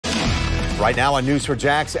Right now on News 4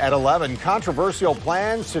 Jax at 11, controversial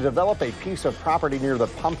plans to develop a piece of property near the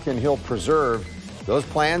Pumpkin Hill Preserve. Those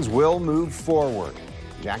plans will move forward.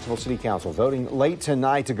 Jacksonville City Council voting late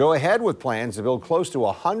tonight to go ahead with plans to build close to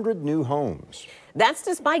 100 new homes. That's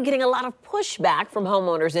despite getting a lot of pushback from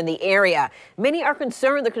homeowners in the area. Many are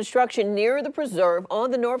concerned the construction near the preserve on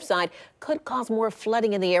the north side could cause more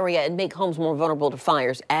flooding in the area and make homes more vulnerable to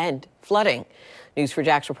fires and flooding. News 4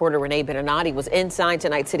 Jax reporter Renee Benenati was inside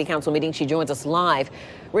tonight's City Council meeting. She joins us live.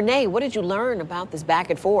 Renee, what did you learn about this back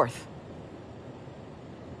and forth?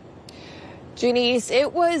 Janice,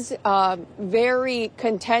 it was very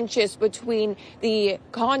contentious between the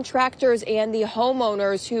contractors and the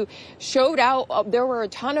homeowners who showed out. There were a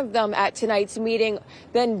ton of them at tonight's meeting,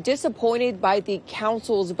 then disappointed by the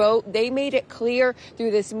council's vote. They made it clear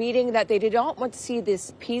through this meeting that they did not want to see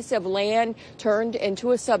this piece of land turned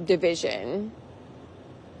into a subdivision.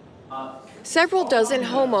 Several dozen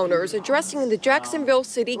homeowners addressing the Jacksonville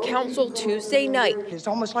City Council Tuesday night. It's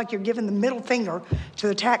almost like you're giving the middle finger to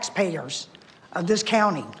the taxpayers of this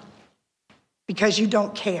county because you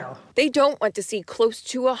don't care. They don't want to see close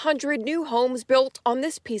to 100 new homes built on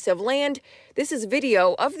this piece of land. This is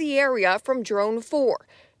video of the area from Drone 4.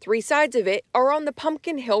 3 sides of it are on the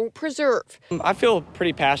Pumpkin Hill Preserve. I feel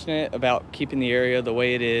pretty passionate about keeping the area the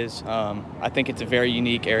way it is. I think it's a very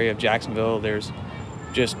unique area of Jacksonville. There's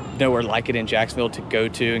just nowhere like it in Jacksonville to go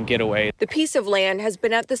to and get away. The piece of land has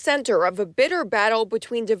been at the center of a bitter battle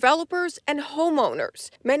between developers and homeowners.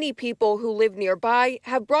 Many people who live nearby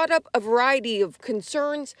have brought up a variety of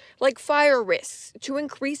concerns like fire risks to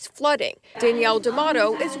increase flooding. Danielle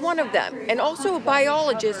D'Amato is one of them and also a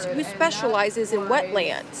biologist who specializes in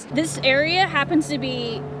wetlands. This area happens to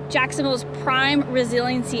be Jacksonville's prime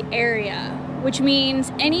resiliency area, which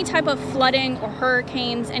means any type of flooding or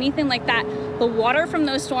hurricanes, anything like that, the water from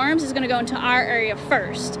those storms is going to go into our area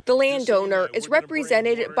first. The landowner is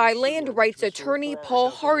represented by land rights attorney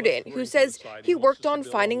Paul Hardin, who says he worked on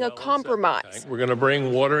finding a compromise. We're going to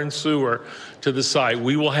bring water and sewer to the site.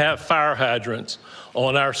 We will have fire hydrants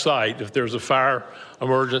on our site. If there's a fire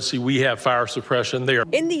emergency, we have fire suppression there.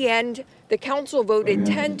 In the end, the council voted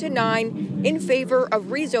 10-9 in favor of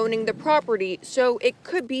rezoning the property so it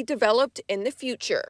could be developed in the future.